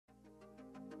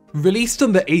Released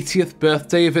on the 80th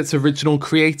birthday of its original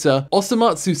creator,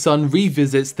 Osomatsu-san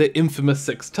revisits the infamous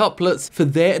sextuplets for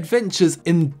their adventures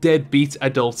in deadbeat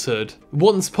adulthood.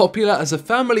 Once popular as a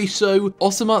family show,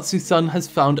 Osomatsu-san has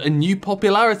found a new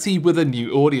popularity with a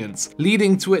new audience,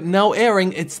 leading to it now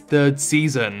airing its 3rd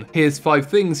season. Here's 5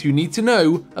 things you need to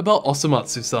know about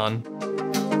Osomatsu-san.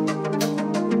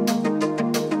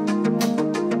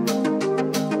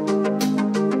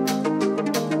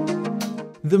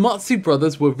 The Matsu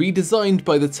brothers were redesigned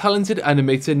by the talented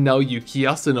animator Naoyuki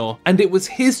Asano, and it was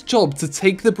his job to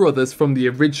take the brothers from the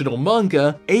original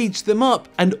manga, age them up,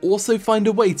 and also find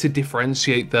a way to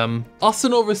differentiate them.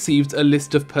 Asano received a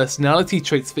list of personality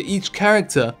traits for each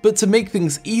character, but to make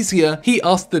things easier, he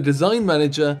asked the design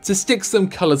manager to stick some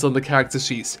colours on the character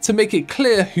sheets to make it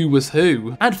clear who was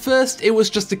who. At first, it was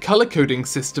just a colour coding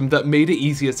system that made it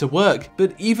easier to work,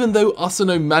 but even though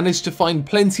Asano managed to find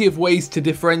plenty of ways to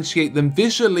differentiate them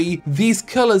visually, these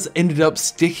colours ended up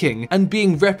sticking and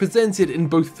being represented in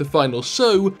both the final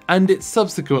show and its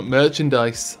subsequent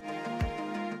merchandise.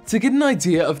 To get an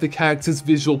idea of the characters'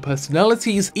 visual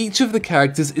personalities, each of the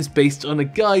characters is based on a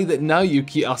guy that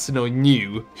Naoyuki Asano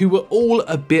knew, who were all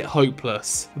a bit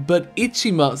hopeless. But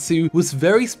Ichimatsu was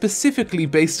very specifically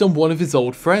based on one of his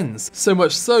old friends, so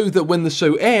much so that when the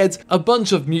show aired, a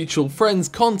bunch of mutual friends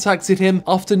contacted him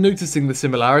after noticing the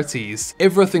similarities.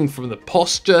 Everything from the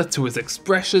posture to his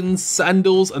expressions,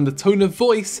 sandals, and the tone of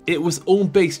voice, it was all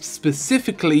based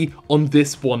specifically on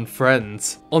this one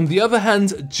friend. On the other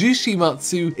hand,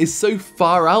 Jushimatsu is so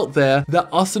far out there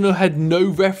that Asano had no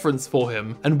reference for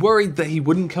him and worried that he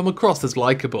wouldn't come across as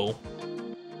likable.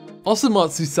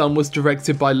 Osomatsu-san was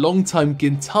directed by longtime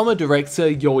Gintama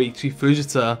director Yoichi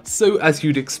Fujita, so as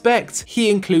you'd expect, he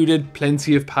included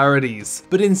plenty of parodies.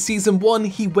 But in season 1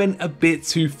 he went a bit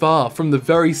too far from the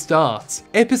very start.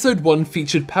 Episode 1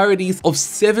 featured parodies of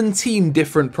 17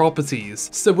 different properties,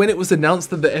 so when it was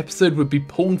announced that the episode would be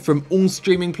pulled from all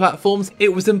streaming platforms,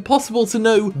 it was impossible to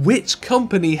know which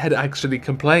company had actually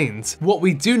complained. What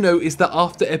we do know is that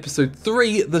after episode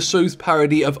 3, the show's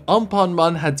parody of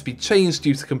Anpanman had to be changed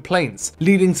due to complaints,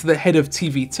 leading to the head of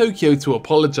TV Tokyo to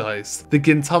apologise. The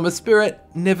Gintama spirit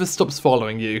never stops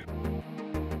following you.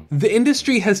 The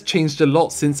industry has changed a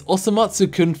lot since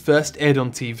Osomatsu-kun first aired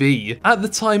on TV. At the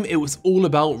time, it was all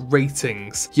about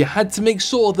ratings. You had to make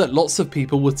sure that lots of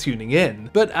people were tuning in.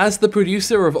 But as the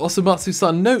producer of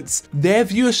Osomatsu-san notes, their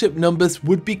viewership numbers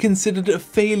would be considered a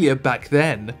failure back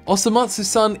then.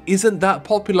 Osomatsu-san isn't that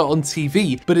popular on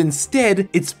TV, but instead,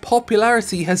 its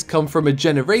popularity has come from a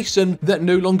generation that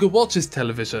no longer watches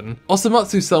television.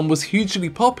 Osomatsu-san was hugely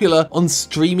popular on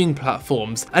streaming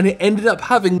platforms, and it ended up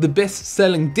having the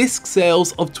best-selling disc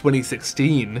sales of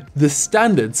 2016. The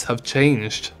standards have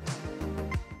changed.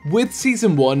 With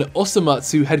season 1,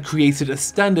 Osomatsu had created a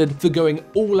standard for going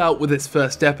all out with its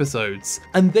first episodes,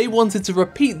 and they wanted to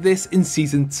repeat this in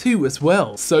season 2 as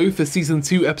well. So for season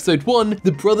 2 episode 1,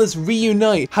 the brothers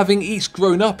reunite, having each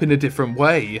grown up in a different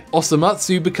way.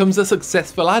 Osomatsu becomes a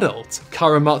successful adult,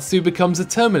 Karamatsu becomes a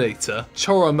Terminator,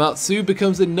 Choromatsu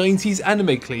becomes a 90s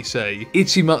anime cliche,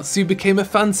 Ichimatsu became a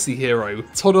fantasy hero,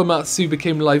 Toromatsu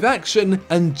became live action,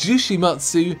 and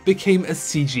Jushimatsu became a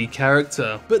CG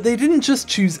character. But they didn't just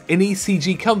choose any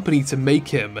CG company to make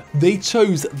him, they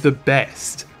chose the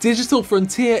best. Digital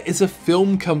Frontier is a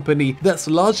film company that's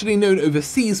largely known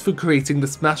overseas for creating the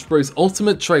Smash Bros.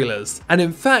 Ultimate trailers, and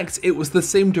in fact it was the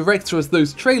same director as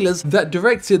those trailers that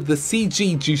directed the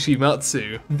CG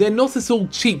Jushimatsu. They're not at all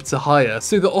cheap to hire,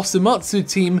 so the Osomatsu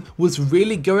team was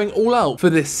really going all out for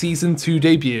this season 2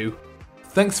 debut.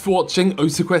 Thanks for watching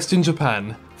OTAQUEST in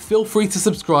Japan. Feel free to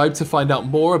subscribe to find out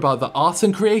more about the art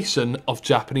and creation of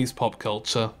Japanese pop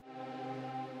culture.